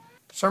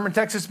Sermon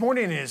text this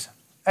morning is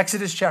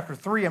Exodus chapter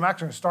 3. I'm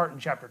actually going to start in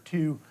chapter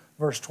 2,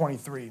 verse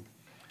 23.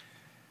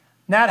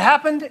 Now it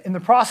happened in the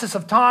process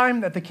of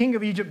time that the king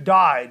of Egypt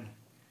died.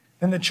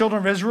 Then the children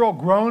of Israel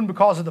groaned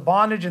because of the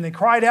bondage, and they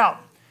cried out,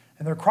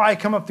 and their cry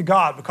came up to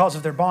God because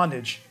of their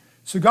bondage.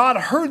 So God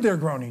heard their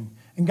groaning,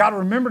 and God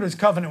remembered his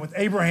covenant with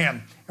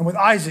Abraham and with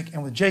Isaac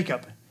and with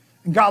Jacob.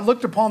 And God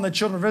looked upon the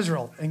children of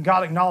Israel, and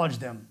God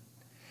acknowledged them.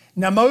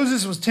 Now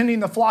Moses was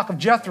tending the flock of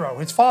Jethro,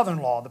 his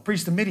father-in-law, the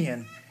priest of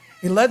Midian.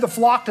 He led the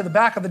flock to the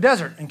back of the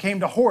desert and came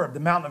to Horeb, the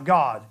mountain of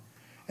God.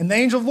 And the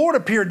angel of the Lord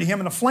appeared to him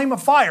in a flame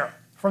of fire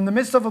from the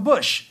midst of a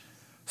bush.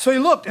 So he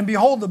looked, and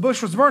behold, the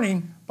bush was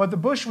burning, but the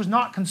bush was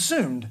not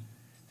consumed.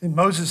 Then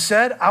Moses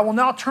said, I will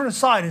now turn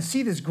aside and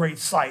see this great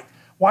sight,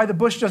 why the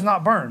bush does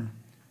not burn.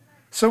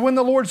 So when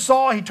the Lord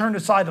saw, he turned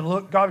aside to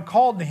look. God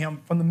called to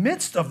him from the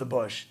midst of the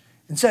bush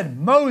and said,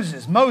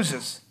 Moses,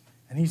 Moses.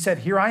 And he said,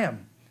 Here I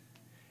am.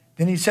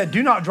 Then he said,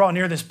 Do not draw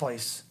near this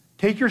place.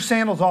 Take your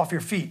sandals off your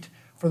feet,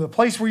 for the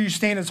place where you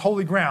stand is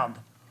holy ground.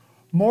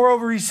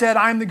 Moreover, he said,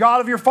 I am the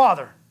God of your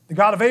father, the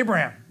God of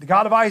Abraham, the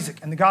God of Isaac,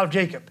 and the God of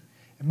Jacob.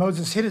 And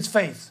Moses hid his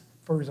face,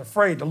 for he was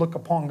afraid to look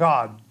upon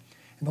God.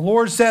 And the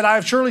Lord said, I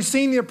have surely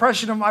seen the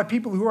oppression of my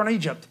people who are in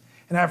Egypt,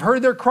 and I have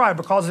heard their cry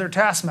because of their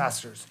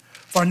taskmasters,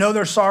 for I know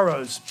their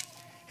sorrows,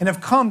 and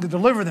have come to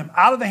deliver them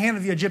out of the hand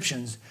of the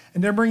Egyptians,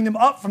 and to bring them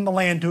up from the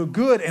land to a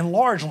good and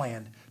large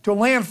land, to a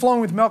land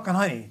flowing with milk and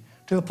honey,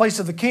 to the place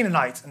of the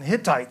Canaanites, and the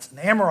Hittites, and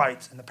the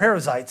Amorites, and the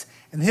Perizzites,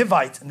 and the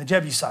Hivites, and the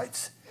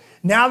Jebusites.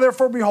 Now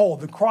therefore,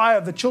 behold, the cry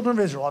of the children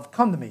of Israel have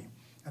come to me,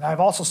 and I have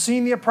also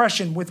seen the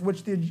oppression with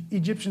which the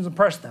Egyptians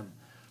oppressed them.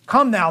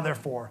 Come now,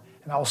 therefore,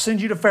 and I will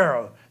send you to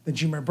Pharaoh,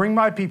 that you may bring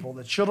my people,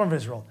 the children of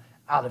Israel,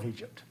 out of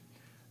Egypt.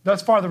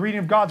 Thus far, the reading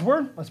of God's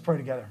word. Let's pray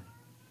together.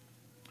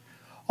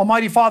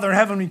 Almighty Father in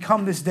heaven, we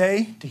come this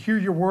day to hear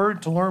your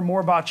word, to learn more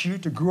about you,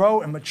 to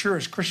grow and mature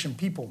as Christian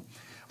people.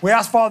 We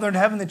ask, Father in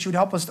heaven, that you would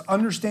help us to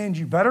understand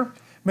you better.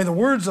 May the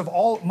words of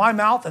all my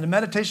mouth and the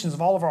meditations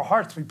of all of our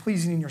hearts be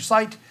pleasing in your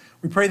sight.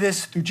 We pray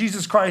this through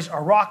Jesus Christ,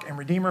 our rock and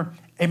redeemer.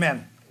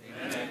 Amen.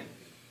 Amen.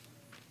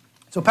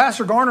 So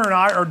Pastor Garner and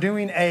I are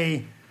doing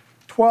a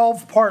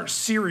 12-part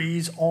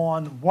series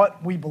on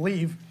what we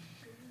believe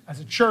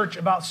as a church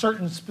about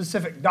certain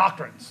specific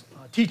doctrines,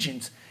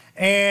 teachings.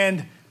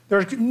 And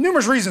there's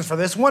numerous reasons for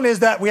this. One is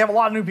that we have a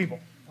lot of new people.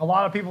 A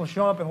lot of people have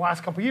shown up in the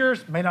last couple of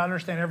years, may not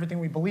understand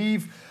everything we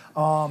believe,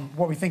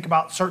 what we think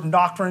about certain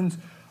doctrines.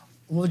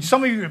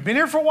 Some of you have been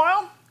here for a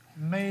while,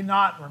 may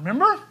not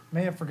remember,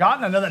 may have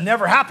forgotten. I know that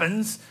never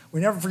happens. We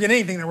never forget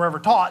anything that we're ever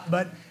taught,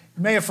 but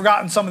you may have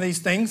forgotten some of these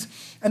things.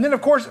 And then,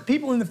 of course,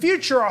 people in the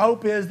future, our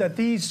hope is that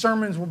these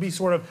sermons will be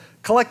sort of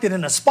collected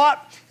in a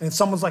spot. And if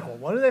someone's like, well,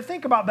 what do they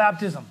think about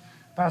baptism?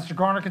 Pastor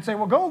Garner can say,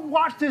 well, go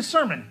watch this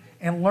sermon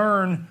and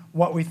learn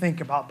what we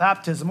think about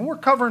baptism. And we're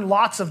covering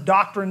lots of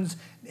doctrines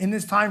in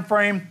this time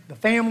frame: the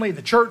family,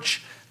 the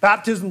church,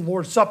 baptism, the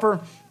Lord's Supper.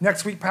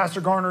 Next week,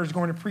 Pastor Garner is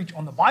going to preach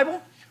on the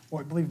Bible,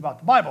 what we believe about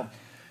the Bible.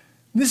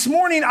 This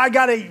morning, I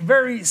got a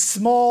very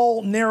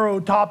small, narrow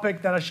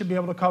topic that I should be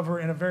able to cover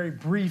in a very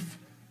brief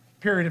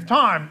period of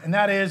time, and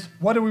that is,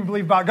 what do we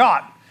believe about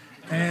God?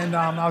 And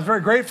I was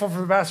very grateful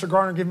for Pastor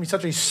Garner giving me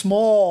such a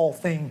small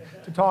thing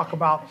to talk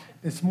about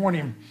this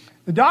morning.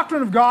 The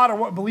doctrine of God, or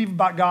what we believe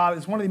about God,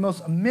 is one of the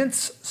most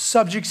immense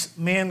subjects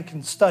man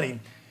can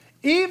study.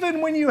 Even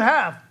when you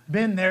have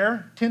been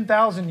there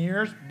 10,000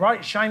 years,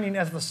 bright shining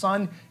as the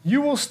sun, you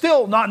will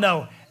still not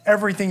know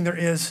everything there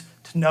is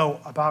to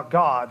know about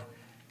God.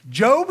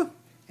 Job,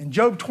 in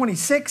Job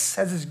 26,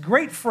 has this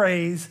great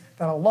phrase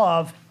that I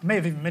love. I may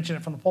have even mentioned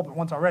it from the pulpit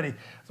once already.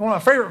 It's one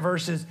of my favorite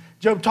verses.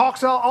 Job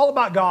talks all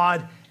about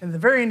God, and at the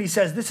very end he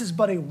says, this is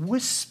but a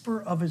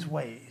whisper of his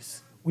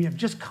ways. We have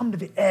just come to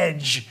the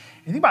edge.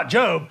 And think about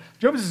Job.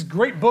 Job is this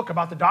great book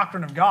about the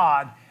doctrine of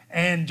God,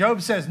 and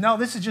Job says, no,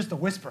 this is just a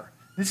whisper.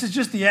 This is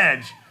just the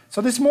edge.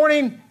 So this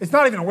morning, it's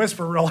not even a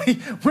whisper, really.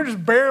 We're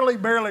just barely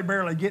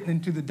getting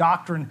into the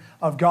doctrine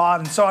of God.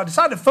 And so I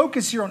decided to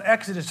focus here on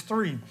Exodus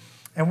 3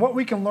 and what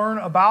we can learn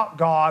about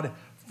God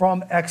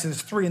from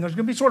Exodus 3. And there's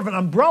going to be sort of an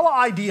umbrella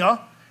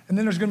idea, and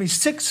then there's going to be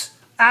 6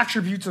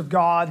 attributes of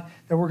God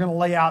that we're going to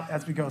lay out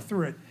as we go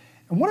through it.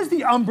 And what is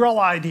the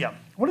umbrella idea?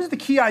 What is the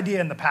key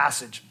idea in the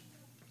passage?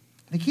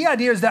 The key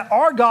idea is that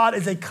our God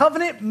is a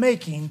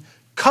covenant-making,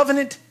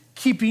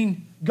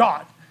 covenant-keeping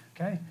God,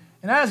 okay?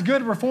 And as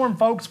good Reformed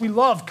folks, we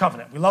love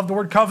covenant. We love the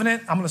word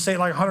covenant. I'm going to say it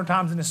like 100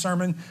 times in this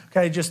sermon,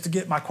 okay, just to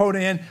get my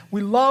quota in.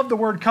 We love the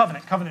word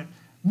covenant. Covenant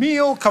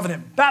meal,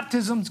 covenant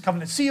baptisms,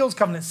 covenant seals,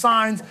 covenant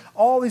signs,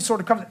 all these sort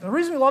of covenants. The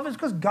reason we love it is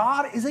because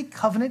God is a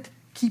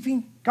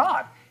covenant-keeping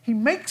God. He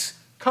makes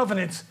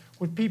covenants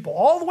with people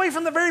all the way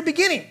from the very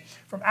beginning,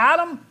 from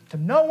Adam to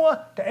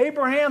Noah to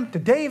Abraham to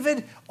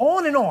David,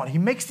 on and on. He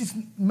makes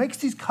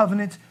these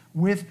covenants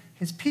with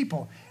his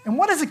people. And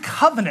what is a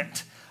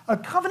covenant? A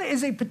covenant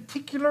is a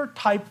particular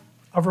type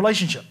of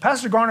relationship.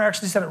 Pastor Garner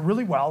actually said it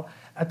really well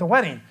at the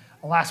wedding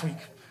last week.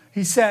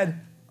 He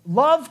said,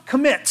 love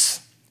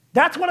commits.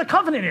 That's what a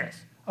covenant is.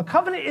 A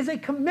covenant is a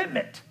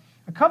commitment.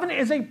 A covenant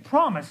is a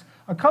promise.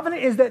 A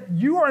covenant is that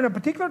you are in a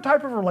particular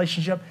type of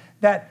relationship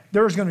that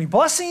there's going to be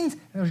blessings,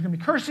 and there's going to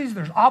be curses,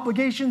 there's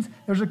obligations,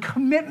 there's a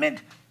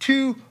commitment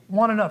to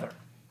one another.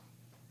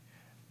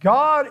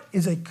 God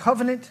is a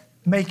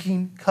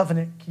covenant-making,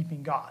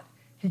 covenant-keeping God.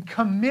 He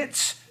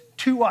commits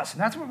to us,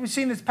 and that's what we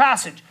see in this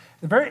passage.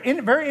 The very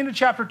end of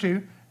chapter 2,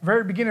 the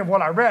very beginning of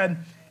what I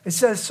read, it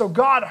says, so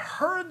God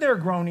heard their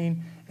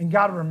groaning, and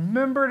God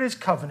remembered his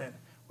covenant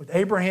with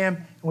Abraham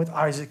and with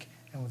Isaac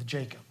and with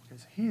Jacob.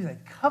 Because he's a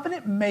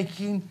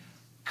covenant-making,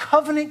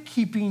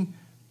 covenant-keeping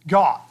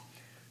God.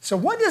 So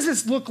what does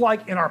this look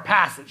like in our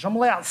passage? I'm going to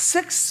lay out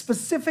 6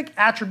 specific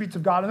attributes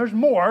of God, and there's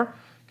more.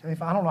 Okay,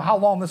 I don't know how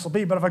long this will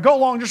be, but if I go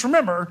long, just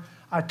remember,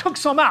 I took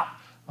some out.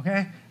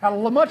 Okay, had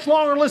a much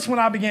longer list when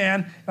I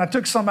began, and I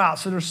took some out.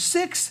 So there's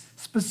 6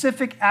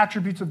 specific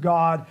attributes of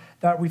God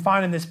that we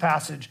find in this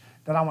passage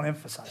that I want to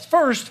emphasize.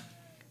 First,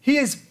 he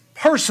is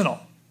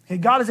personal. Okay,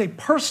 God is a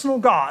personal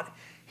God.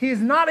 He is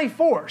not a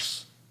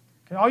force.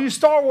 Okay, all you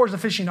Star Wars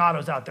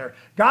aficionados out there,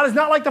 God is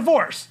not like the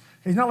Force.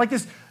 He's not like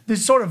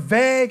this sort of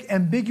vague,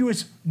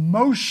 ambiguous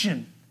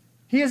motion.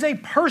 He is a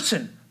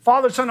person,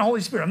 Father, Son, and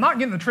Holy Spirit. I'm not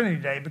getting the Trinity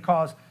today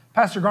because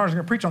Pastor Garner's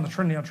going to preach on the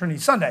Trinity on Trinity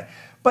Sunday.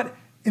 But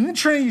in the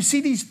Trinity, you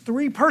see these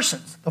 3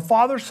 persons, the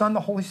Father, Son,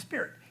 the Holy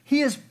Spirit.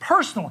 He is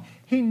personal.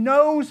 He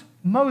knows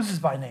Moses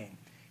by name.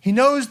 He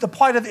knows the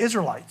plight of the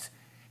Israelites.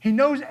 He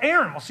knows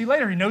Aaron. We'll see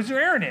later. He knows who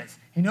Aaron is.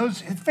 He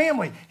knows his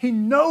family. He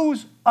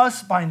knows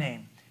us by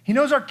name. He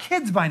knows our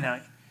kids by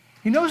name.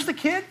 He knows the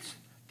kids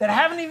that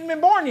haven't even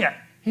been born yet.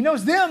 He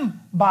knows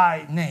them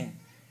by name.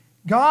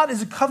 God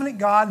is a covenant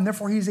God, and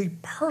therefore he's a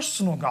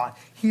personal God.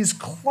 He is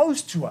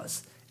close to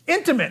us.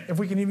 Intimate, if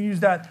we can even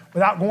use that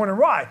without going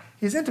awry.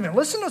 He's intimate.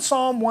 Listen to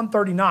Psalm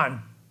 139,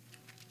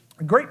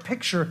 a great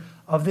picture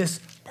of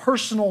this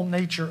personal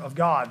nature of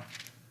God.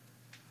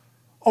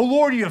 O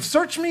Lord, you have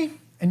searched me,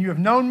 and you have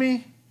known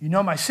me. You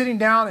know my sitting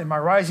down and my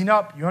rising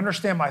up. You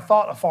understand my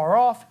thought afar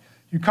off.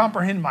 You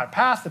comprehend my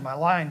path and my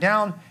lying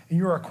down, and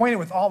you are acquainted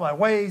with all my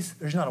ways.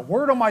 There's not a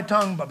word on my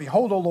tongue, but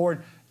behold, O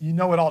Lord, you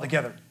know it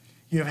altogether.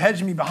 You have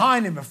hedged me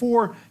behind and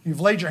before. You've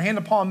laid your hand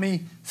upon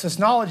me. Since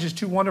knowledge is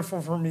too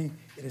wonderful for me,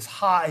 it is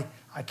high.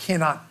 I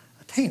cannot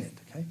attain it.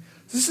 Okay?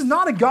 So this is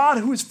not a God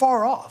who is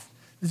far off.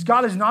 This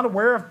God is not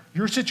aware of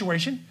your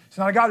situation. It's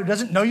not a God who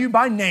doesn't know you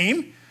by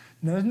name.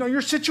 He doesn't know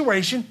your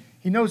situation.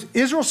 He knows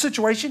Israel's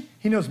situation.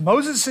 He knows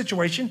Moses'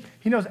 situation.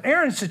 He knows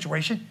Aaron's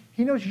situation.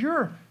 He knows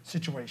your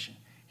situation.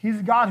 He's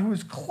a God who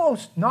is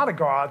close, not a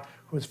God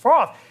who is far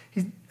off.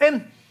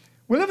 And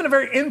we live in a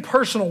very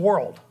impersonal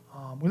world.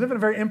 We live in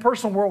a very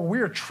impersonal world where we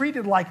are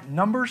treated like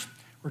numbers.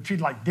 We're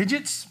treated like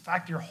digits. In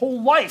fact, your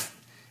whole life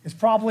is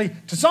probably,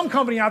 to some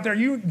company out there,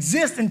 you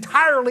exist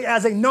entirely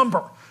as a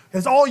number.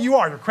 It's all you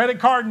are. Your credit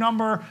card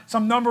number,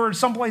 some number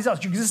someplace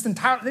else. You exist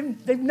entirely.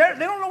 They don't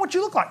know what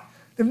you look like.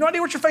 They have no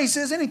idea what your face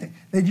is, anything.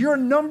 You're a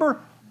number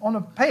on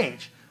a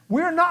page.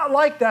 We're not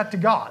like that to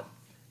God.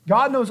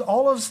 God knows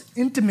all of us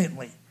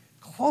intimately,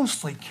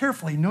 closely,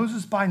 carefully, knows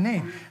us by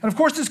name. And of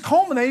course, this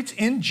culminates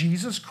in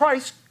Jesus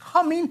Christ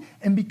coming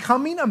and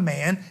becoming a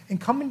man and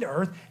coming to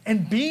earth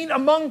and being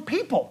among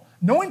people,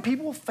 knowing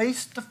people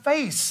face to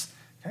face.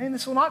 Okay? And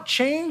this will not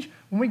change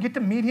when we get to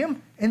meet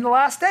him in the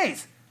last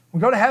days. We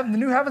go to heaven, the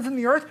new heavens and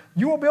the earth,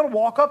 you will be able to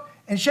walk up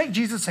and shake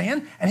Jesus'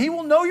 hand, and he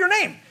will know your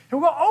name. He'll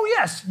go, oh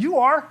yes, you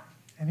are,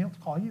 and he'll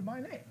call you by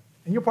name.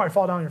 And you'll probably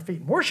fall down on your feet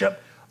and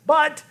worship,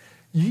 but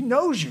he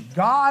knows you.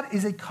 God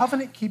is a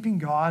covenant-keeping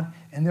God,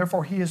 and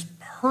therefore he is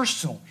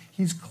personal.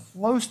 He's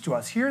close to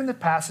us. Here in the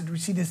passage, we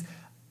see this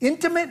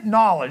intimate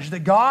knowledge that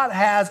God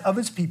has of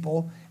his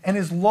people and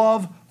his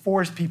love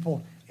for his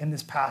people in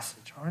this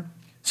passage. All right?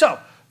 So,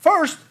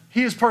 first,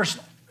 he is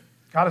personal.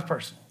 God is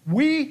personal.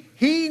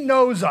 He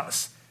knows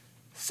us.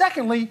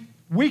 Secondly,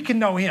 we can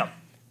know him.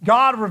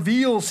 God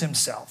reveals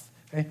himself.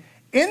 Okay?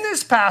 In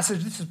this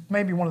passage, this is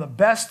maybe one of the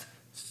best,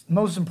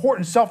 most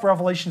important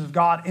self-revelations of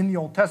God in the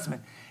Old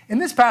Testament. In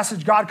this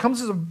passage, God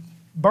comes as a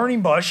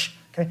burning bush,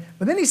 okay?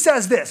 But then he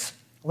says this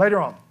later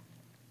on.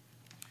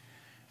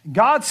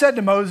 God said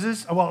to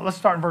Moses, well, let's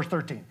start in verse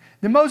 13.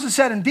 Then Moses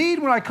said, indeed,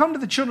 when I come to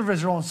the children of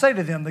Israel and say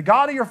to them, the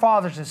God of your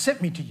fathers has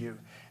sent me to you,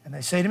 and they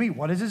say to me,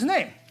 what is his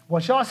name?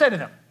 What shall I say to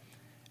them?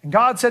 And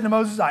God said to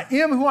Moses, I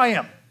am who I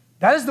am.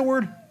 That is the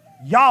word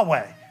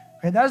Yahweh.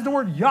 Okay, that is the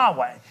word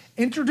Yahweh.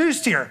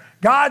 Introduced here.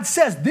 God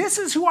says, this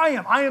is who I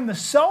am. I am the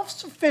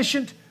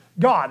self-sufficient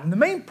God. And the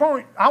main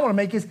point I want to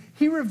make is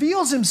he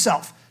reveals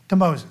himself to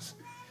Moses.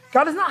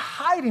 God does not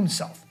hide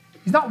himself.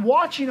 He's not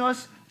watching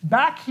us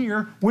back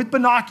here with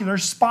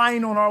binoculars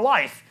spying on our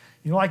life,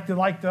 like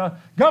the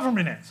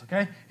government is,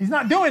 okay? He's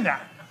not doing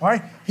that, all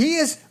right? He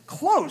is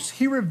close.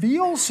 He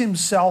reveals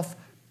himself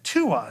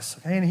to us,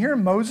 okay? And here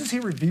in Moses, he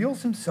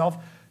reveals himself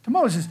to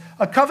Moses.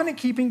 A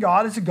covenant-keeping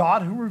God is a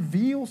God who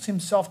reveals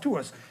himself to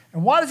us.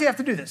 And why does he have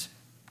to do this?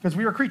 Because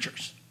we are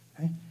creatures,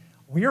 okay?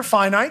 We are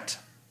finite.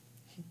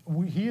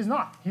 He is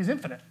not. He is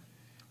infinite.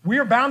 We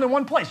are bound in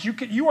one place.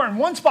 You are in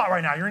one spot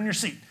right now. You're in your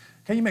seat.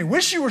 Okay, you may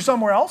wish you were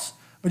somewhere else,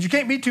 but you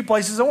can't be 2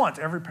 places at once.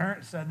 Every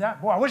parent said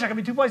that. Boy, I wish I could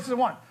be 2 places at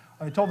once.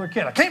 Or they told their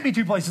kid, I can't be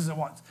 2 places at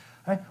once.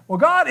 Okay? Well,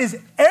 God is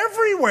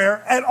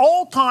everywhere at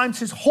all times.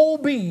 His whole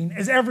being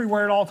is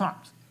everywhere at all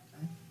times.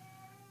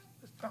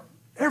 Okay?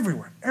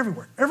 Everywhere,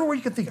 everywhere, everywhere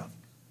you can think of.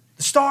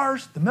 The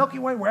stars, the Milky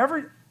Way,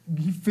 wherever,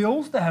 he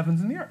fills the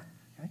heavens and the earth.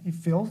 Okay? He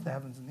fills the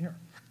heavens and the earth.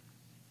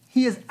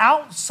 He is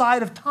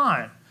outside of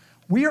time.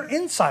 We are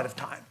inside of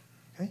time.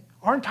 Okay?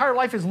 Our entire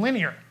life is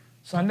linear.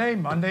 Sunday,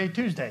 Monday,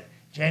 Tuesday,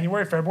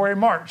 January, February,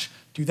 March,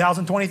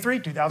 2023,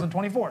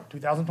 2024,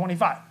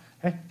 2025.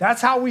 Okay?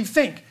 That's how we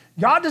think.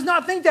 God does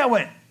not think that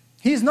way.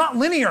 He's not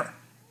linear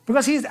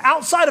because he's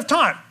outside of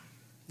time.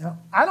 Now,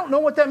 I don't know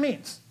what that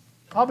means.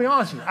 I'll be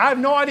honest with you. I have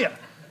no idea.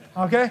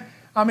 Okay?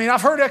 I mean,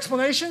 I've heard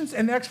explanations,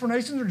 and the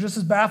explanations are just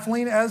as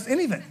baffling as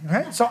anything.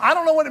 Okay? So I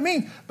don't know what it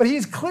means, but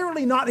he's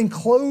clearly not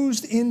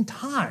enclosed in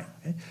time.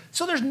 Okay?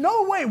 So there's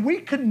no way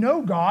we could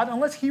know God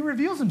unless he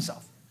reveals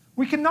himself.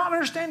 We cannot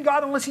understand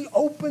God unless he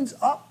opens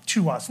up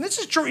to us. And this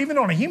is true even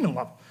on a human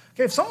level.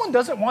 Okay? If someone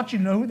doesn't want you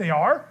to know who they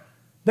are,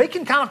 they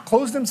can kind of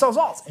close themselves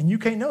off, and you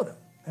can't know them.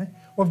 Okay?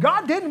 Well, if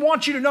God didn't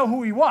want you to know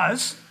who he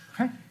was,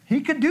 okay,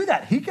 he could do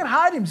that. He could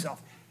hide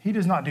himself. He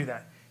does not do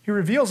that. He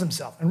reveals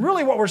himself. And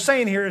really what we're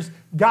saying here is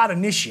God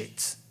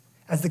initiates.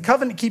 As the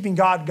covenant-keeping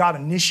God, God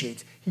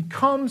initiates. He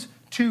comes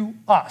to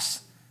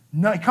us.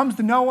 He comes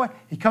to Noah.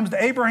 He comes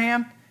to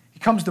Abraham. He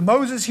comes to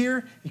Moses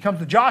here. He comes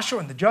to Joshua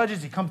and the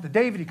judges. He comes to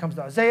David. He comes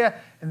to Isaiah.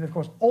 And then, of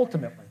course,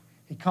 ultimately,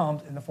 he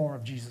comes in the form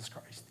of Jesus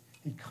Christ.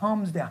 He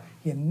comes down.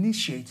 He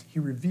initiates. He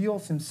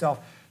reveals himself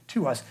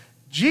to us.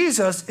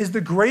 Jesus is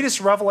the greatest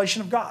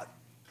revelation of God.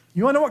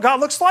 You want to know what God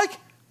looks like?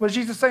 What does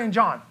Jesus say in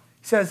John?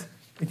 He says,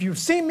 if you've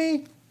seen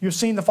me, you've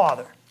seen the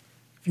Father.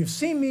 If you've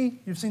seen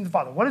me, you've seen the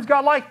Father. What is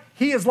God like?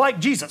 He is like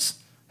Jesus.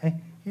 Okay?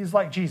 He is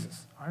like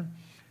Jesus. All right?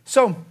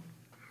 So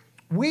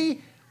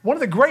one of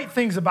the great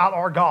things about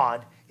our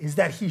God is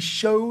that he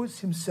shows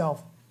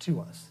himself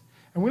to us.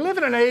 And we live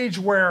in an age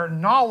where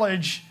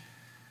knowledge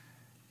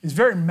is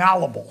very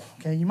malleable.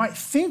 Okay? You might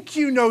think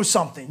you know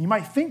something. You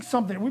might think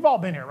something. We've all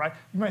been here, right?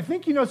 You might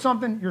think you know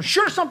something. You're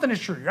sure something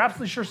is true. You're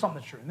absolutely sure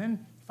something is true. And then you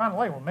find out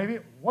later, well, maybe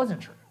it wasn't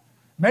true.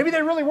 Maybe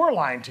they really were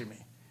lying to me.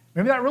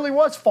 Maybe that really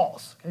was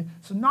false. Okay?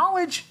 So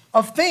knowledge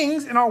of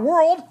things in our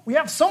world, we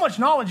have so much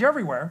knowledge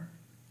everywhere,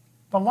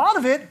 but a lot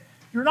of it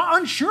you're not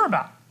unsure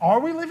about. Are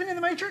we living in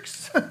the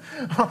Matrix?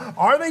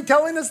 Are they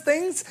telling us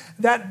things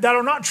that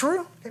are not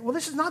true? Okay, well,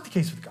 this is not the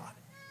case with God.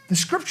 The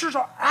scriptures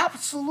are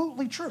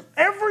absolutely true.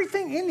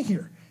 Everything in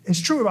here is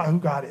true about who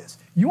God is.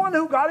 You want to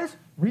know who God is?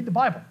 Read the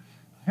Bible.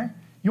 Okay?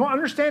 You want to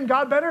understand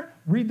God better?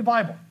 Read the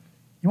Bible.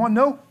 You want to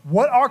know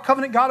what our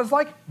covenant God is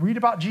like? Read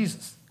about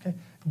Jesus. Okay?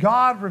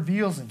 God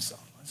reveals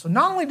himself. So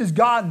not only does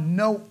God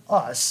know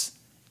us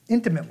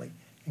intimately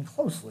and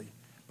closely,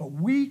 but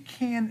we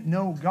can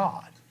know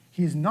God.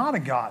 He is not a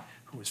God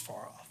who is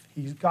far off.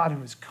 He's God who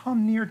has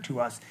come near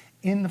to us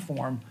in the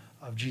form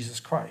of Jesus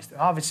Christ. And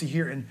obviously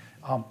here in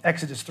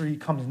Exodus 3, he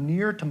comes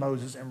near to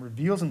Moses and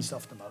reveals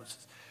himself to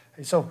Moses.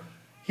 Okay, so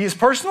he is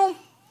personal.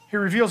 He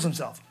reveals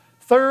himself.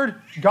 Third,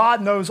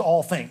 God knows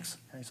all things.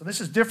 Okay, so this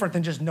is different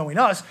than just knowing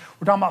us.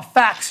 We're talking about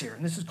facts here.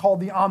 And this is called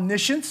the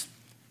omniscience.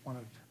 One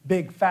of the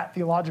big, fat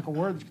theological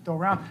words you can throw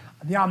around.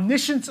 The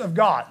omniscience of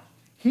God.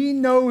 He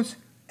knows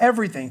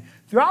everything.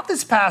 Throughout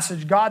this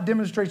passage, God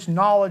demonstrates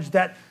knowledge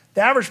that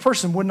the average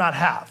person would not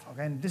have.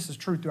 Okay? And this is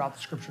true throughout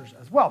the scriptures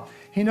as well.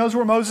 He knows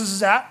where Moses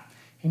is at.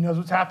 He knows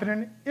what's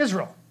happening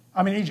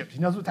in Egypt. He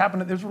knows what's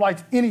happening to the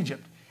Israelites in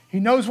Egypt. He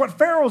knows what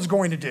Pharaoh is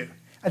going to do.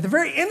 At the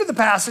very end of the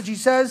passage, he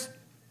says,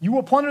 you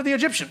will plunder the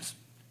Egyptians.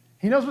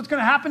 He knows what's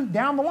going to happen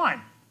down the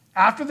line.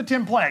 After the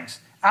 10 plagues,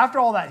 after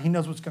all that, he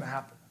knows what's going to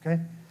happen.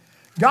 Okay?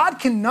 God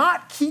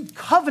cannot keep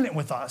covenant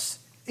with us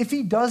if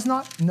he does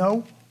not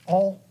know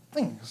all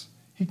things.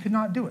 He could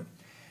not do it.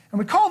 And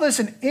we call this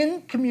an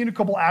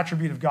incommunicable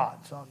attribute of God.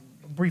 So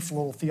a brief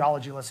little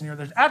theology lesson here.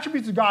 There's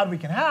attributes of God we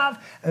can have,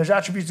 and there's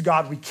attributes of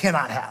God we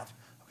cannot have.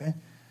 Okay?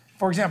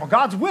 For example,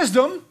 God's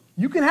wisdom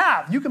you can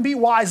have. You can be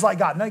wise like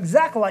God. Not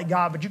exactly like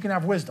God, but you can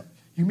have wisdom.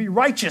 You can be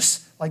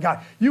righteous like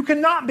God. You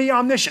cannot be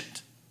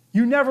omniscient.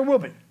 You never will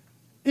be.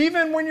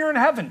 Even when you're in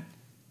heaven,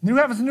 new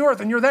heavens and new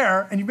earth, and you're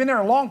there, and you've been there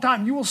a long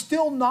time, you will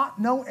still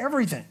not know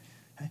everything.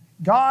 Okay?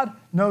 God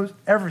knows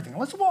everything.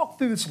 Let's walk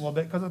through this a little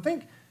bit, because I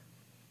think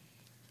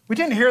we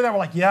tend to hear that. We're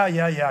like,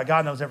 yeah,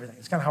 God knows everything.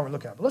 It's kind of how we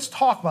look at it. But let's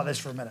talk about this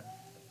for a minute.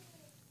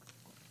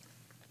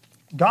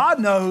 God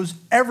knows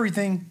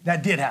everything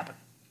that did happen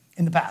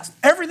in the past.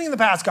 Everything in the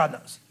past, God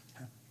knows.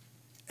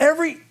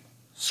 Every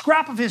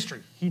scrap of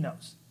history, he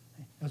knows.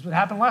 He knows what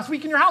happened last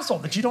week in your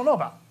household that you don't know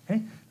about. Okay?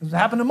 He knows what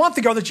happened a month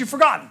ago that you've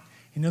forgotten.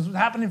 He knows what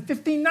happened in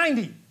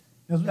 1590. He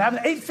knows what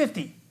happened in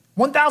 850,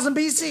 1000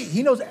 BC.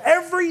 He knows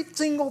every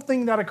single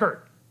thing that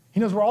occurred. He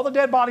knows where all the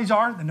dead bodies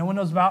are that no one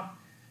knows about.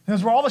 He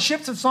knows where all the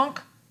ships have sunk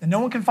that no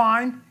one can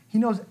find. He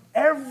knows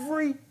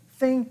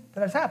everything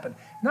that has happened.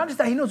 Not just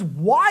that, he knows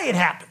why it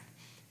happened.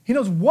 He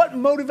knows what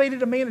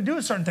motivated a man to do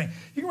a certain thing.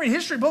 You can read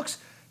history books.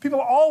 People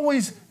are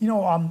always,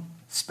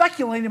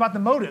 speculating about the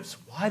motives.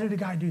 Why did a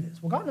guy do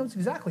this? Well, God knows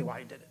exactly why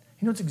he did it.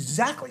 He knows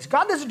exactly. So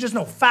God doesn't just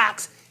know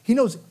facts. He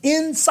knows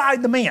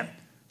inside the man.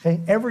 Okay,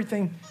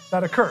 everything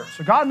that occurs.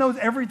 So God knows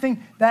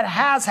everything that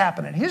has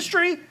happened. And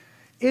history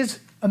is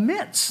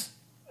immense.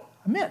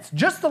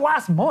 Just the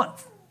last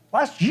month,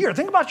 last year.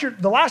 Think about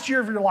the last year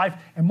of your life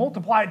and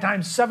multiply it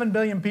times 7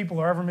 billion people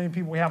or however many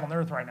people we have on the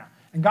earth right now.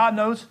 And God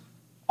knows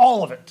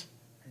all of it.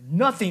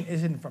 Nothing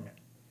is hidden from him.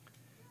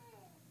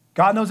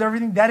 God knows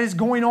everything that is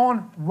going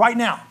on right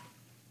now.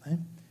 Okay?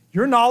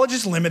 Your knowledge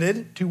is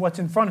limited to what's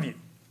in front of you.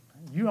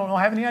 You don't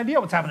have any idea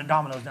what's happening at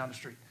Domino's down the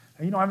street.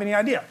 You don't have any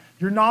idea.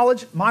 Your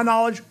knowledge, my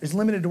knowledge, is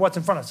limited to what's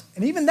in front of us.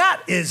 And even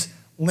that is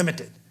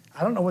limited.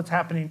 I don't know what's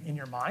happening in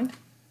your mind. I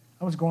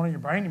don't know what's going on in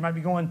your brain. You might be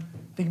going,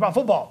 think about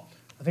football.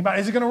 I think about,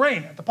 is it going to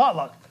rain at the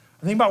potluck?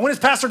 I think about, when is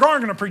Pastor Garn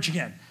going to preach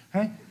again?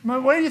 Okay?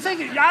 What are you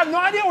thinking? I have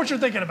no idea what you're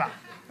thinking about.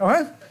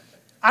 Okay?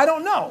 I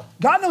don't know.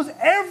 God knows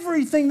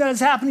everything that is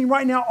happening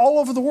right now all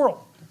over the world.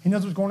 He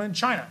knows what's going on in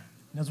China.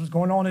 He knows what's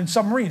going on in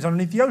submarines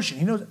underneath the ocean.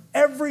 He knows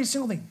every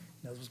single thing.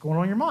 He knows what's going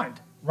on in your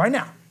mind right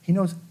now. He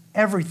knows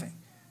everything.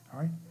 All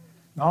right?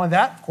 Not only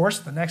that, of course,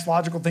 the next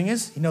logical thing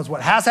is he knows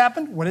what has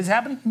happened, what is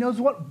happening. He knows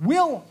what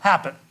will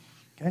happen.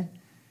 Okay?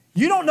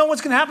 You don't know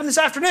what's going to happen this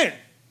afternoon.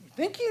 You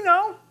think you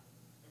know.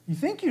 You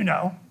think you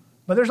know.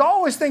 But there's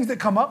always things that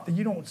come up that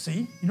you don't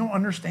see, you don't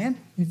understand.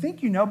 You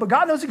think you know, but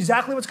God knows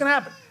exactly what's going to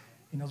happen.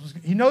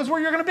 He knows where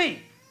you're going to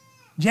be.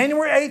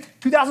 January 8th,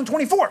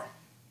 2024.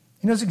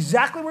 He knows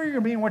exactly where you're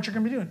going to be and what you're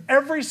going to be doing.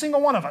 Every single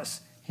one of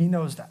us, he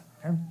knows that.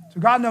 Okay? So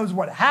God knows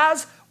what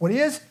has, what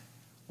is,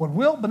 what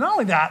will, but not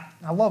only that,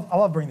 I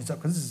love bringing this up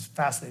because this is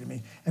fascinating to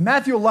me. In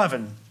Matthew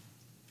 11,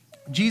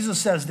 Jesus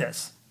says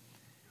this.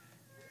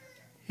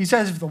 He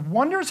says, if the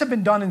wonders have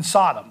been done in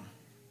Sodom,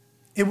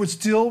 it would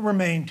still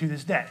remain to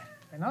this day.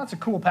 And now that's a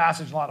cool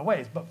passage in a lot of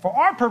ways, but for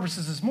our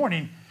purposes this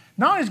morning,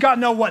 not only does God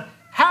know what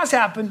has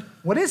happened,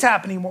 what is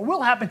happening, what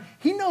will happen,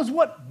 he knows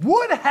what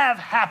would have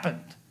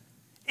happened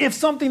if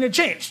something had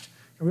changed.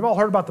 And we've all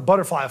heard about the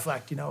butterfly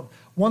effect,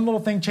 one little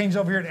thing changes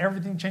over here and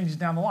everything changes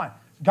down the line.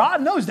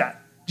 God knows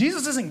that.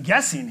 Jesus isn't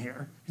guessing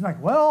here. He's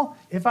like, well,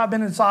 if I've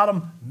been in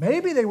Sodom,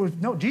 maybe they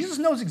would. No, Jesus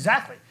knows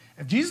exactly.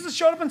 If Jesus had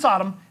showed up in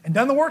Sodom and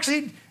done the works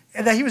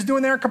that he was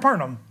doing there in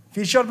Capernaum, if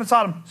he showed up in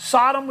Sodom,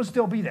 Sodom would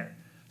still be there.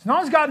 So not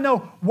only does God know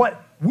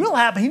what will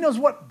happen, he knows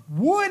what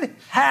would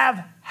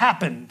have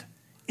happened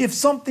if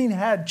something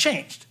had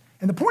changed.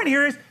 And the point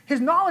here is his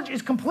knowledge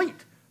is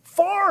complete,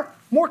 far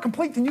more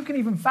complete than you can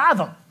even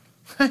fathom.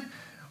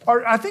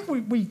 I think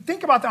we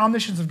think about the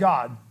omniscience of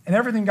God and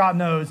everything God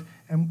knows,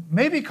 and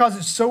maybe because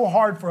it's so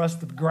hard for us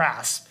to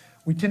grasp,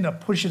 we tend to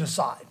push it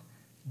aside.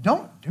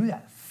 Don't do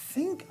that.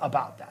 Think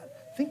about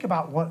that. Think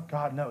about what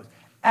God knows.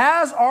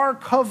 As our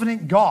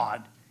covenant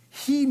God,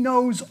 he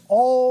knows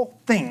all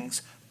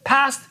things,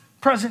 past,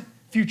 present,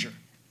 future,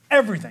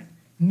 everything.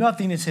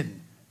 Nothing is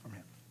hidden from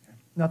him. Okay?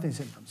 Nothing is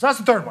hidden from him. So that's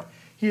the third one.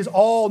 He is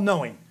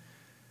all-knowing.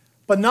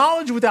 But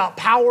knowledge without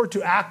power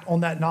to act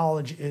on that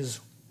knowledge is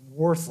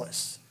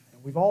worthless.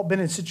 We've all been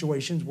in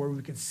situations where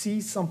we could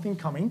see something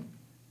coming.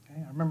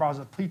 Okay? I remember I was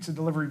a pizza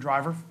delivery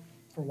driver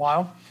for a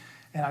while,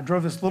 and I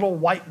drove this little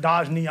white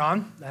Dodge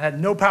Neon that had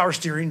no power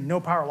steering, no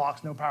power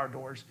locks, no power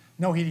doors,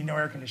 no heating, no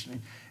air conditioning.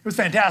 It was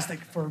fantastic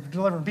for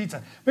delivering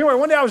pizza. But anyway,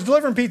 one day I was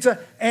delivering pizza,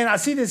 and I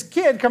see this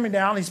kid coming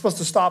down. He's supposed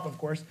to stop, of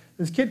course.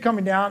 This kid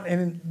coming down,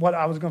 and what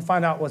I was going to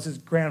find out was his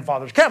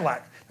grandfather's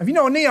Cadillac. Now, if you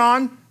know a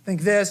Neon,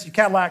 think this. Your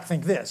Cadillac,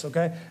 think this,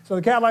 okay? So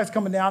the Cadillac's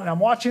coming down, and I'm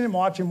watching him.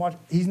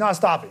 He's not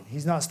stopping. And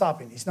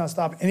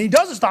he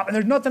doesn't stop, and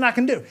there's nothing I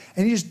can do.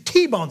 And he just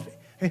T-bones me.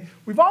 Okay?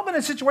 We've all been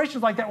in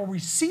situations like that where we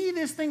see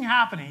this thing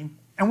happening,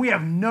 and we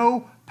have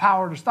no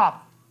power to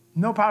stop it.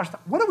 No power to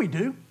stop it. What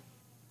do?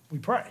 We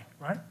pray,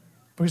 right?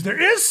 Because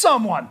there is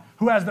someone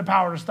who has the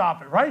power to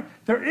stop it, right?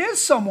 There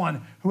is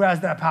someone who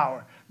has that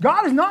power.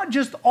 God is not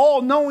just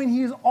all-knowing,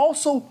 he is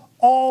also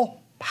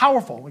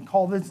all-powerful. We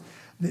call this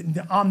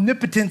the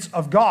omnipotence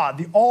of God,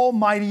 the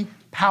almighty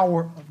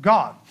power of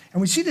God.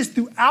 And we see this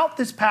throughout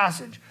this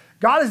passage.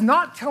 God is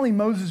not telling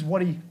Moses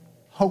what he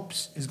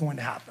hopes is going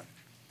to happen.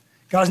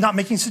 God is not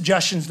making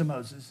suggestions to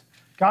Moses.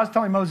 God is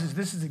telling Moses,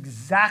 this is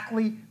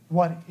exactly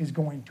what is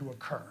going to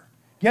occur.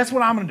 Guess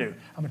what I'm going to do?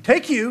 I'm going to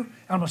take you, and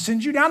I'm going to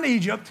send you down to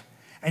Egypt,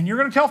 and you're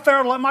going to tell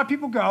Pharaoh to let my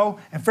people go,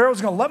 and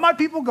Pharaoh's going to let my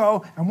people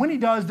go, and when he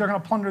does, they're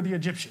going to plunder the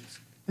Egyptians.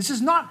 This is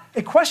not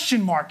a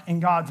question mark in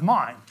God's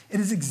mind. It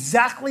is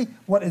exactly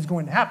what is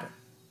going to happen.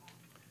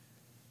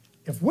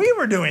 If we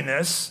were doing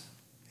this,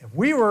 if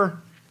we were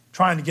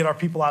trying to get our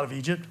people out of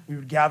Egypt, we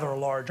would gather a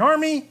large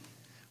army,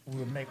 we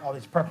would make all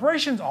these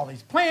preparations, all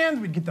these plans,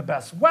 we'd get the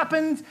best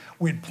weapons,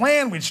 we'd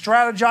plan, we'd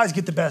strategize,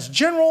 get the best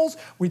generals,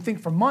 we'd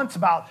think for months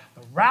about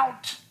the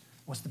route,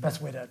 what's the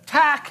best way to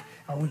attack,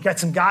 and we'd get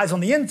some guys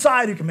on the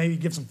inside who can maybe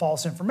give some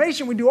false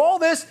information. We'd do all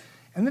this,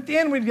 and at the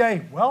end we'd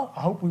say, well,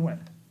 I hope we win.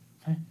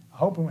 Okay? I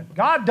hope we win.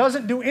 God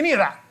doesn't do any of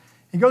that.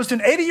 He goes to an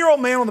 80-year-old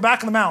man on the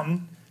back of the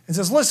mountain and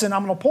says, listen,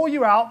 I'm going to pull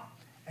you out,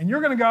 and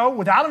you're going to go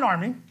without an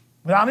army,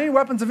 without any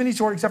weapons of any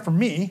sort except for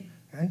me.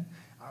 Okay?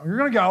 You're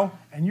going to go,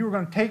 and you are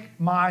going to take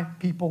my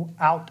people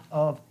out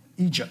of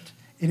Egypt.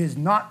 It is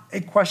not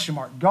a question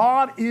mark.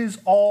 God is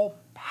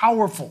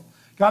all-powerful.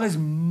 God is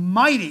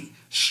mighty,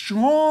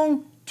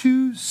 strong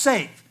to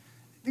save.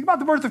 Think about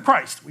the birth of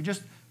Christ. We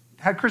just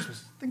had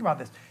Christmas. Think about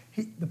this.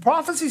 The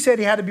prophecy said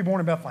he had to be born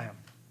in Bethlehem.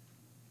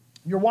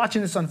 You're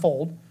watching this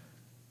unfold.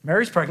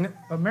 Mary's pregnant,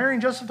 but Mary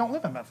and Joseph don't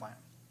live in Bethlehem.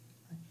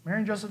 Mary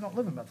and Joseph don't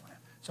live in Bethlehem.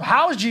 So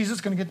how is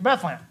Jesus going to get to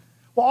Bethlehem?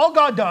 Well, all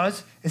God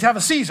does is have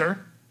a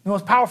Caesar, the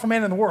most powerful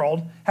man in the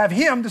world, have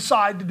him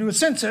decide to do a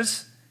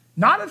census,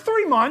 not at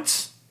 3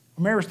 months,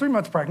 Mary was 3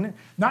 months pregnant,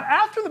 not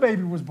after the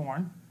baby was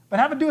born, but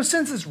have him do a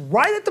census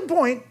right at the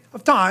point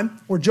of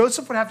time where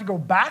Joseph would have to go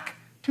back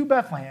to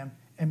Bethlehem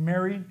and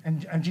Mary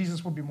and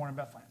Jesus would be born in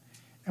Bethlehem.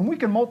 And we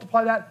can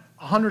multiply that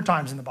 100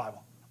 times in the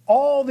Bible.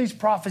 All these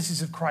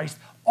prophecies of Christ,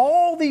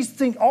 all these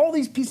things, all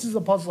these pieces of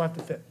the puzzle have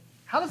to fit.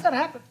 How does that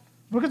happen?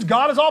 Because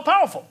God is all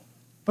powerful.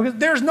 Because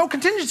there's no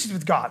contingencies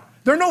with God.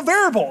 There are no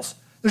variables.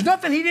 There's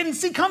nothing he didn't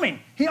see coming.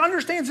 He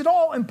understands it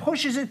all and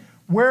pushes it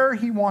where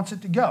he wants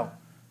it to go.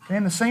 Okay?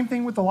 And the same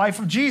thing with the life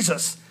of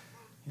Jesus.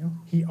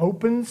 He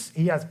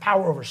has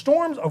power over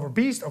storms, over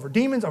beasts, over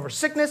demons, over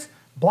sickness,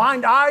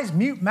 blind eyes,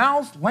 mute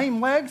mouths,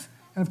 lame legs,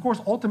 and of course,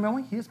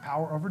 ultimately, he has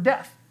power over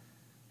death.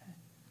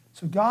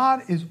 So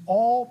God is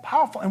all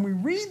powerful. And we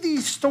read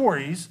these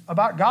stories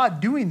about God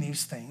doing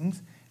these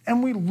things,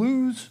 and we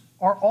lose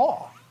our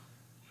awe.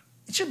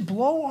 It should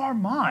blow our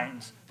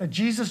minds that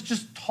Jesus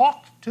just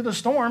talked to the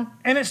storm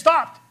and it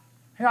stopped.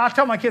 I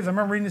tell my kids, I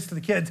remember reading this to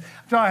the kids,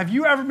 I tell them, have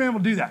you ever been able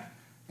to do that?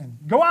 And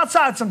go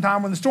outside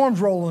sometime when the storm's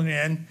rolling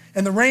in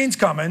and the rain's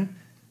coming,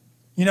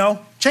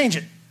 change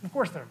it. And of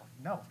course they're like,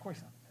 no, of course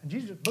not. And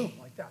Jesus just boom,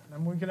 like that. And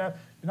then we could have,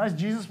 nice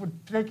Jesus would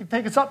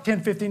take us up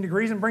 10, 15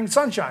 degrees and bring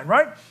sunshine,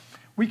 right?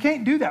 We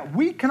can't do that.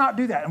 We cannot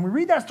do that. And we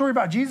read that story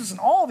about Jesus and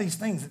all these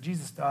things that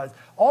Jesus does,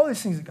 all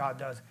these things that God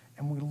does,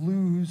 and we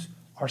lose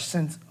our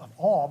sense of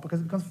awe because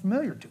it becomes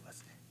familiar to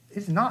us.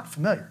 It's not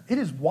familiar. It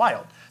is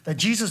wild that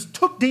Jesus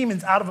took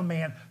demons out of a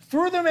man,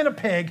 threw them in a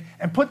pig,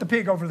 and put the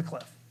pig over the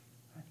cliff.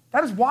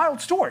 That is a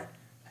wild story.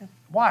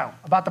 Wild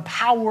about the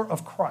power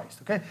of Christ,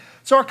 okay?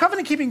 So our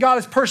covenant-keeping God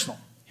is personal.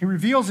 He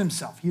reveals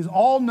himself. He is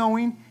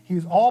all-knowing. He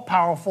is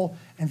all-powerful.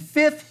 And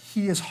fifth,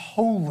 he is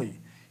holy.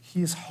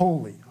 He is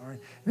holy, all right?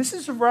 This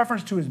is a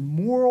reference to his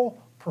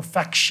moral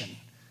perfection.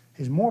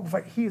 His moral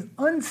perfection. He is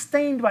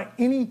unstained by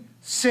any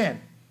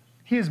sin.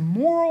 He is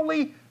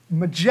morally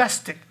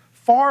majestic,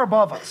 far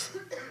above us.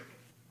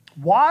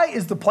 Why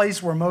is the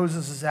place where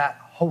Moses is at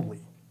holy?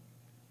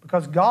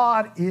 Because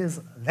God is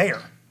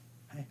there.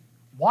 Okay?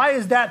 Why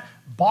is that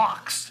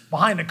box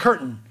behind a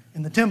curtain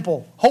in the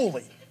temple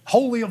holy?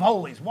 Holy of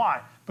holies.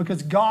 Why?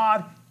 Because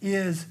God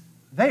is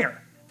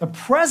there. The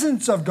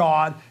presence of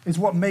God is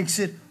what makes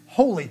it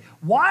holy.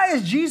 Why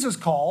is Jesus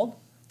called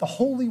the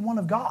Holy One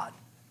of God?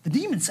 The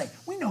demons say,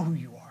 we know who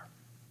you are.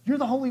 You're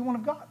the Holy One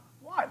of God.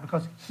 Why?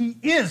 Because he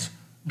is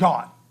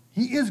God.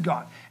 He is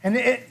God. And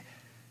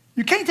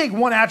you can't take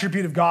one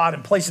attribute of God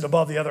and place it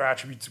above the other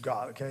attributes of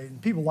God, okay?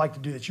 And people like to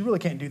do this. You really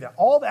can't do that.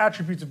 All the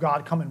attributes of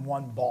God come in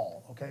one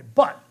ball, okay?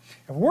 But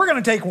if we're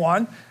going to take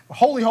one,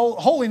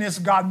 holiness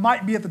of God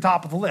might be at the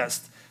top of the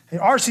list.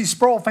 R.C.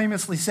 Sproul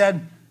famously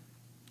said,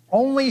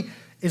 only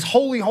is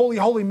holy, holy,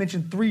 holy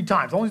mentioned 3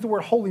 times. Only is the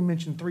word holy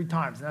mentioned 3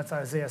 times, and that's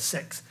Isaiah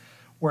 6,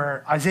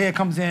 where Isaiah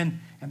comes in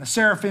and the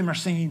seraphim are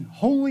singing,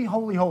 holy,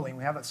 holy, holy. And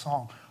we have that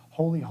song,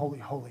 holy, holy,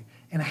 holy.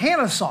 In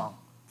Hannah's song,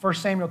 1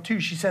 Samuel 2,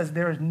 she says,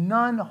 there is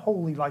none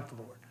holy like the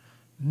Lord.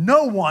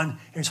 No one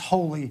is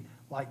holy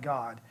like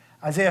God.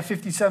 Isaiah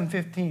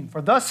 57:15,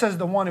 for thus says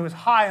the one who is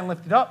high and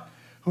lifted up,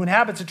 who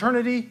inhabits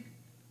eternity,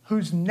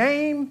 whose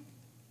name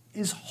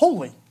is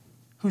holy.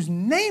 Whose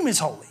name is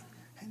holy.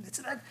 And it's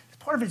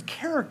part of his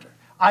character.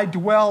 I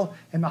dwell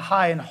in the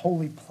high and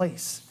holy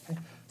place. Okay?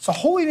 So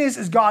holiness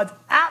is God's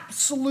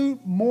absolute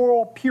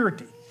moral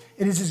purity.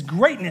 It is his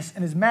greatness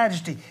and his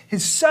majesty,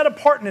 his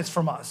set-apartness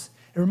from us.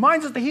 It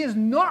reminds us that he is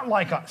not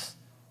like us.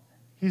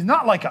 He's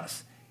not like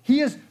us.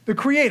 He is the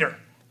creator,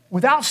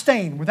 without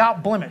stain,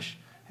 without blemish.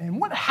 And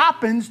what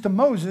happens to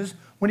Moses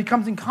when he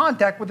comes in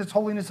contact with this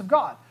holiness of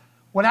God?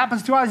 What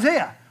happens to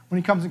Isaiah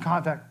when he comes in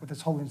contact with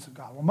this holiness of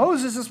God? Well,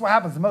 Moses, this is what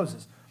happens to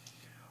Moses.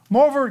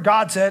 Moreover,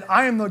 God said,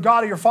 I am the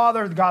God of your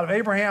father, the God of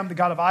Abraham, the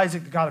God of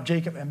Isaac, the God of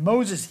Jacob. And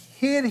Moses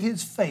hid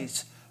his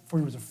face, for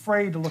he was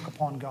afraid to look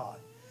upon God.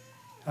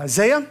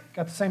 Isaiah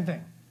got the same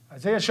thing.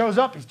 Isaiah shows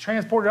up. He's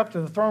transported up to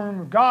the throne room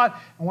of God.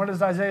 And what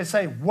does Isaiah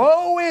say?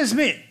 Woe is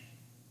me.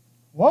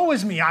 Woe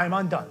is me. I am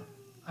undone.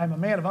 I am a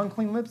man of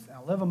unclean lips, and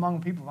I live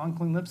among people of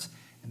unclean lips.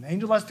 And the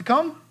angel has to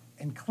come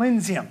and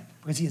cleanse him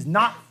because he is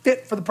not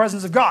fit for the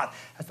presence of God.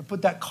 Has to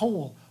put that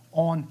coal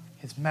on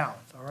his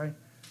mouth, all right?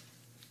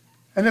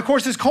 And of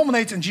course, this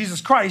culminates in Jesus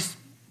Christ,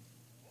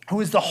 who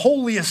is the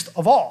holiest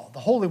of all, the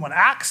Holy One.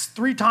 Acts,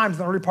 3 times in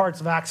the early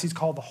parts of Acts, he's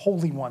called the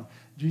Holy One.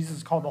 Jesus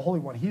is called the Holy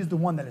One. He's the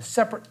one that is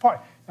separate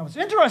part. Now, what's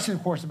interesting,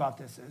 of course, about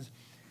this is,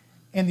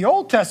 in the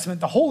Old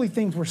Testament, the holy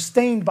things were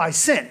stained by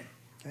sin.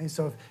 Okay?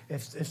 So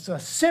if a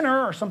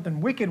sinner or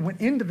something wicked went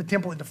into the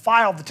temple, it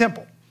defiled the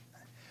temple.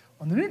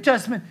 In the New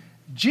Testament,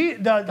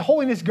 the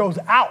holiness goes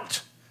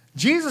out.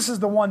 Jesus is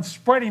the one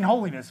spreading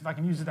holiness, if I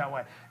can use it that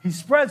way. He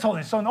spreads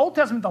holiness. So in the Old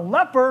Testament, the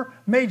leper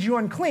made you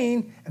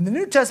unclean. In the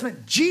New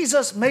Testament,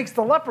 Jesus makes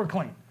the leper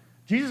clean.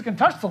 Jesus can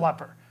touch the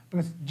leper,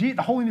 Because the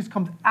holiness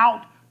comes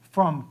out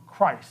from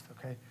Christ,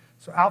 okay?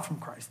 So out from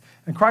Christ.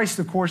 And Christ,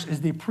 of course,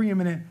 is the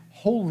preeminent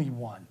holy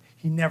one.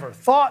 He never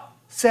thought,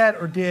 said,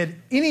 or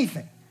did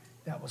anything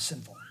that was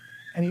sinful.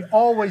 And he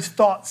always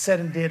thought,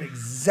 said, and did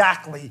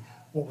exactly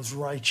what was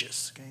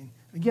righteous, okay?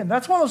 Again,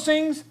 that's one of those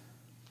things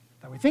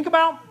that we think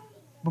about,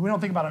 but we don't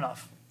think about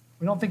enough.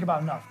 We don't think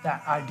about enough,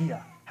 that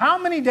idea. How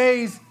many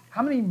days,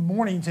 how many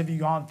mornings have you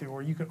gone through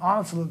where you could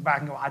honestly look back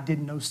and go, I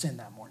did no sin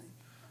that morning?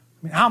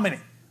 I mean, how many?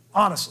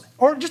 Honestly.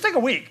 Or just take a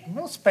week.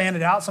 We'll span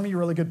it out. Some of you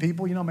really good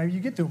people, maybe you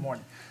get through a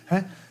morning.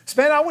 Huh?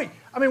 Span out a week.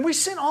 I mean, we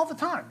sin all the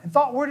time in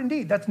thought, word, and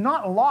deed. That's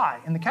not a lie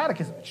in the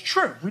catechism. It's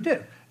true. We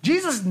do.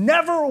 Jesus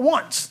never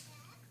once,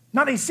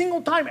 not a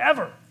single time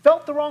ever,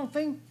 felt the wrong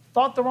thing,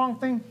 thought the wrong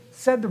thing,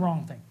 said the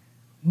wrong thing.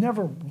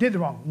 Never did the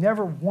wrong.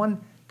 Never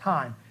one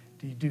time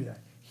did he do that.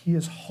 He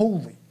is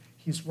holy.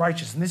 He is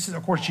righteous. And this is,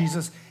 of course,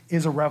 Jesus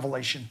is a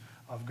revelation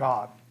of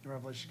God. The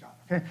revelation of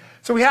God. Okay?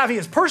 So he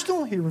is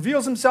personal, he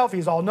reveals himself,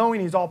 he's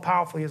all-knowing, he's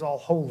all-powerful, he's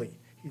all-holy.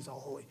 He's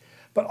all-holy.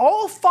 But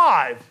all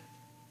 5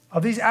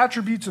 of these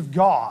attributes of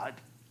God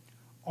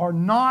do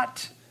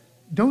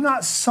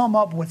not sum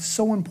up what's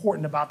so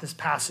important about this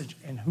passage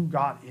and who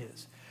God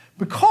is.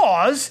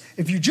 Because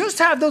if you just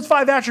have those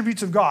 5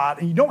 attributes of God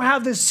and you don't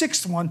have this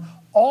 6th one,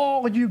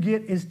 all you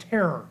get is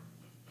terror.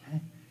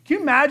 Okay? Can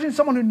you imagine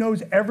someone who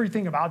knows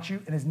everything about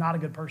you and is not a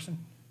good person?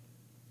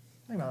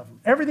 Think about it.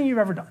 Everything you've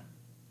ever done,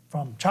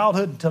 from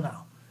childhood until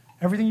now,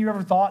 everything you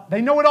ever thought, they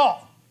know it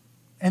all,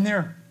 and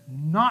they're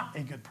not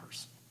a good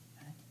person.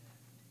 Okay?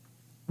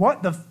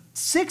 What the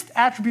 6th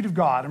attribute of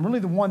God, and really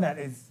the one that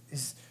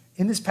is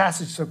in this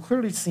passage so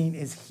clearly seen,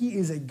 is he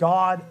is a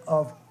God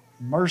of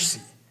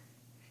mercy.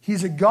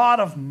 He's a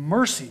God of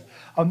mercy.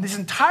 This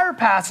entire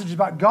passage is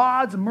about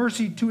God's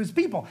mercy to his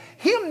people.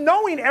 Him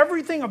knowing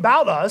everything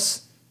about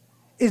us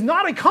is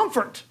not a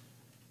comfort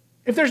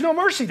if there's no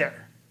mercy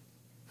there.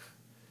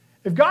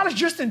 If God is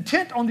just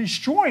intent on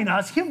destroying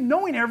us, him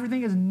knowing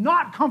everything is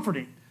not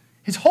comforting.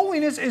 His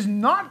holiness is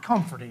not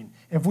comforting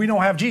if we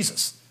don't have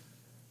Jesus.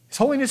 His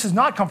holiness is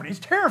not comforting. It's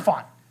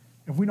terrifying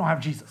if we don't have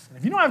Jesus. And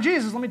if you don't have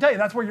Jesus, let me tell you,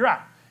 that's where you're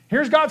at.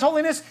 Here's God's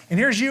holiness, and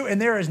here's you,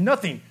 and there is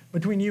nothing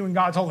between you and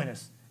God's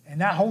holiness. And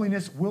that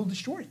holiness will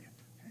destroy you.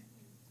 Okay?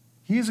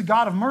 He is a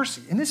God of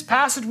mercy. In this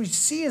passage, we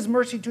see his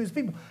mercy to his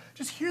people.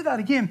 Just hear that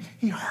again.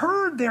 He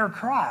heard their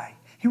cry.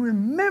 He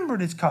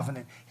remembered his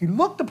covenant. He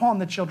looked upon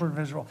the children of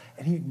Israel,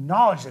 and he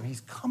acknowledged them.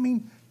 He's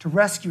coming to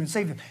rescue and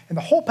save them. And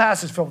the whole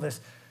passage is filled with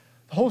this.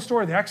 The whole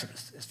story of the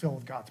Exodus is filled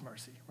with God's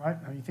mercy, right?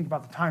 I mean, you think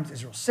about the times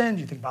Israel sinned.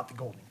 You think about the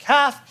golden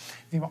calf.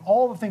 You think about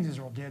all the things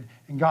Israel did,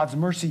 and God's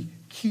mercy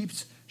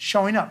keeps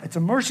showing up. It's a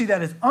mercy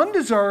that is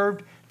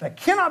undeserved, that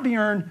cannot be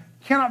earned,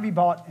 cannot be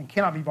bought, and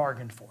cannot be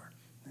bargained for.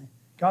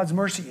 God's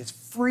mercy is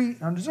free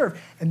and undeserved.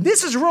 And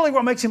this is really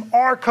what makes him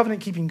our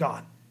covenant-keeping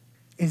God,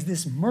 is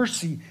this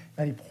mercy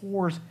that he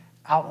pours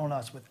out on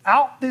us.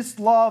 Without this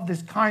love,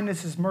 this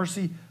kindness, this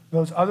mercy,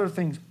 those other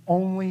things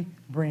only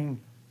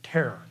bring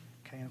terror.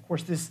 Okay, and of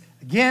course, this,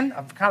 again,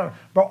 I've kind of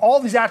brought all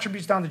these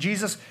attributes down to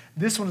Jesus.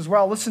 This one as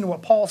well. Listen to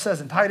what Paul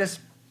says in Titus.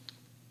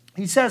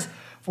 He says,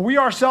 "For we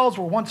ourselves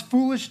were once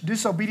foolish,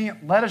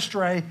 disobedient, led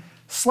astray,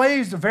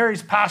 slaves to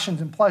various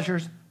passions and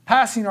pleasures,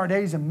 passing our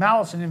days in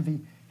malice and envy,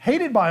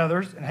 hated by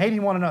others and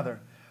hating one another.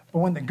 But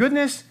when the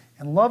goodness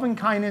and loving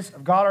kindness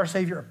of God our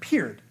Savior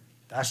appeared,"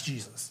 that's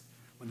Jesus.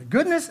 "When the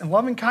goodness and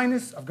loving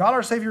kindness of God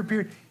our Savior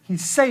appeared, he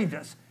saved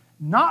us,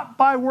 not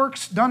by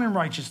works done in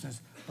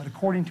righteousness, but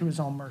according to his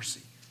own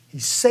mercy." He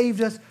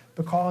saved us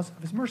because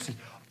of his mercy.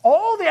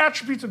 All the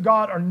attributes of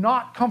God are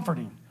not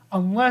comforting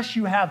unless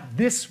you have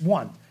this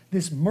one,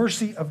 this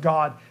mercy of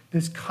God,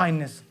 this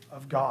kindness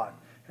of God.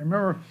 And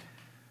remember,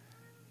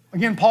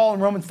 again, Paul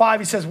in Romans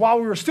 5, he says, "While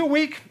we were still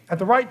weak, at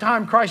the right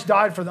time Christ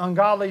died for the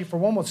ungodly, for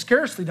one would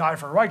scarcely die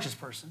for a righteous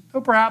person,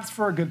 though perhaps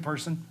for a good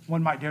person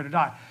one might dare to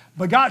die.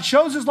 But God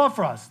shows his love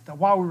for us, that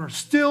while we were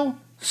still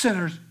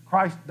sinners,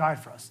 Christ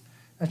died for us."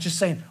 That's just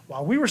saying,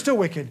 while we were still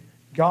wicked,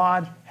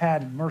 God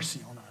had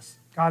mercy on us.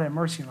 God had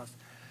mercy on us.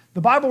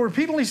 The Bible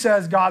repeatedly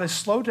says God is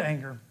slow to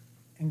anger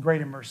and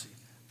great in mercy.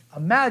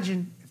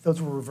 Imagine if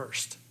those were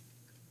reversed.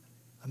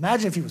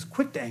 Imagine if he was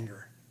quick to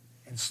anger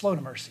and slow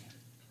to mercy.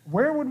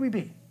 Where would we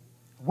be?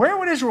 Where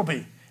would Israel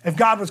be if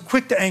God was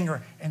quick to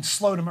anger and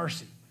slow to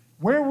mercy?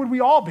 Where would we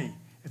all be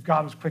if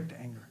God was quick to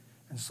anger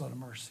and slow to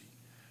mercy?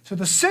 So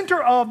the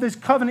center of this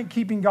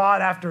covenant-keeping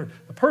God, after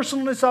the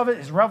personalness of it,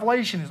 his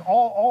revelation, is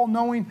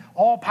all-knowing,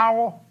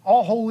 all-powerful,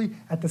 all-holy.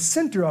 At the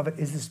center of it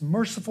is this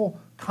merciful,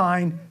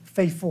 kind,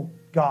 faithful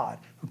God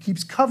who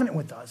keeps covenant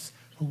with us,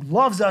 who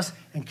loves us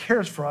and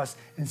cares for us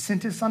and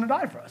sent his son to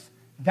die for us.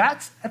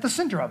 That's at the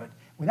center of it.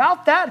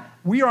 Without that,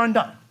 we are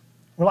undone.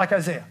 We're like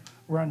Isaiah.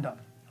 We're undone.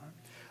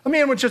 Let me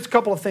end with just a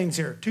couple of things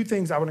here. 2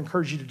 things I would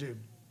encourage you to do.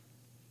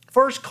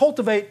 First,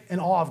 cultivate an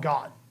awe of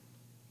God.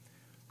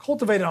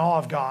 Cultivate an awe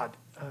of God.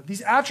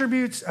 These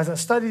attributes, as I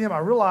study them, I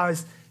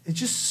realize it's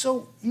just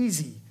so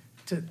easy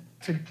to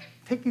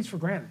take these for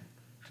granted,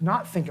 to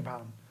not think about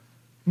them.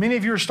 Many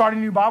of you are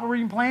starting new Bible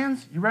reading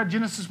plans. You read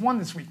Genesis 1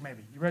 this week,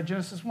 maybe. You read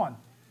Genesis 1.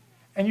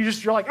 And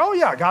you're like, oh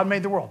yeah, God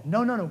made the world.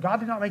 No, God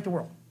did not make the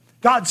world.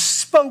 God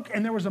spoke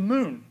and there was a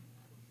moon.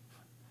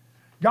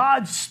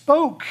 God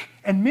spoke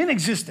and men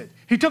existed.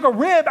 He took a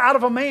rib out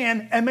of a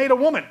man and made a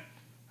woman.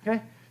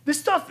 Okay? This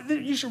stuff,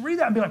 you should read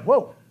that and be like,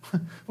 whoa,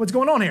 what's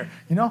going on here?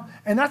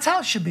 And that's how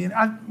it should be.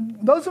 And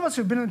those of us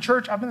who've been in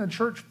church, I've been in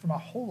church for my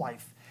whole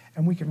life.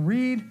 And we can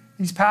read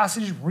these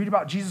passages, read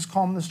about Jesus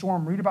calming the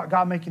storm, read about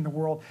God making the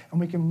world, and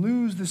we can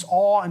lose this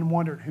awe and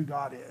wonder at who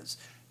God is.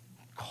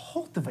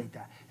 Cultivate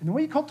that. And the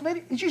way you cultivate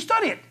it is you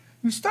study it.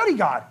 You study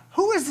God.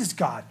 Who is this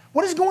God?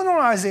 What is going on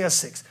in Isaiah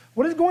 6?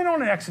 What is going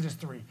on in Exodus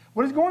 3?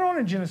 What is going on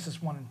in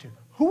Genesis 1 and 2?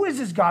 Who is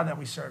this God that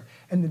we serve?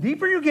 And the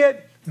deeper you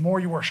get, the more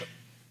you worship.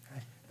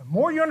 Okay? The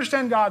more you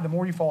understand God, the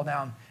more you fall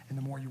down and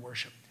the more you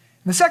worship.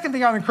 And the second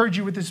thing I would encourage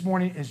you with this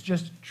morning is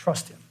just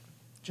trust him.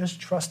 Just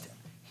trust him.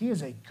 He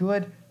is a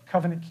good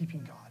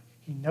covenant-keeping God.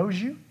 He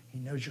knows you. He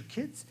knows your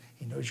kids.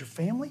 He knows your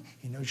family.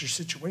 He knows your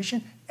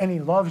situation. And he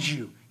loves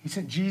you. He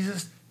sent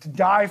Jesus to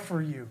die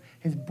for you.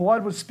 His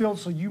blood was spilled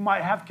so you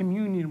might have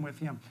communion with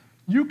him.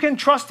 You can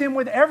trust him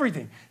with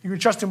everything. You can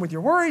trust him with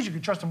your worries. You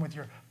can trust him with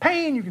your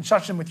pain. You can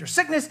trust him with your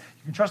sickness.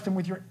 You can trust him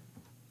with your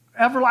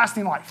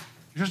everlasting life.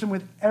 You trust him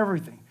with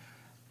everything.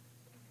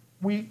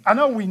 I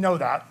know we know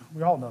that.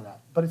 We all know that.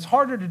 But it's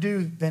harder to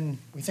do than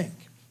we think.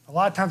 A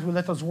lot of times we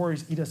let those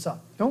worries eat us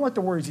up. Don't let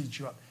the worries eat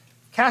you up.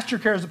 Cast your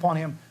cares upon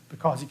him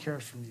because he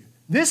cares for you.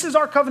 This is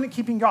our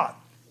covenant-keeping God.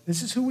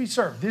 This is who we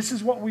serve. This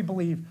is what we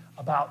believe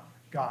about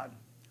God.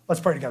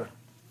 Let's pray together.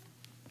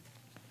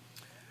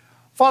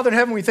 Father in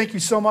heaven, we thank you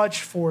so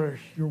much for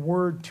your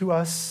word to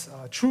us.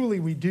 Truly,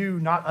 we do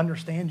not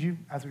understand you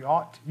as we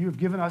ought. You have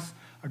given us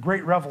a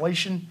great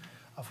revelation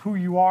of who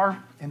you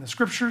are in the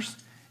scriptures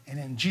and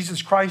in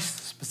Jesus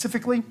Christ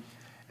specifically.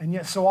 And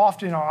yet so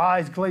often our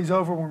eyes glaze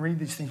over when we read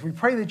these things. We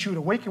pray that you would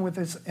awaken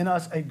in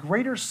us a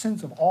greater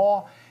sense of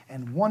awe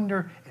and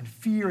wonder and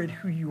fear at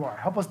who you are.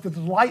 Help us to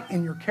delight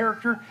in your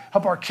character.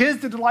 Help our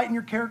kids to delight in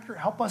your character.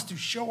 Help us to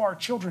show our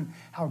children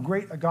how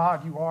great a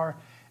God you are.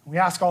 And we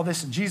ask all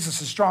this in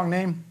Jesus' strong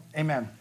name. Amen.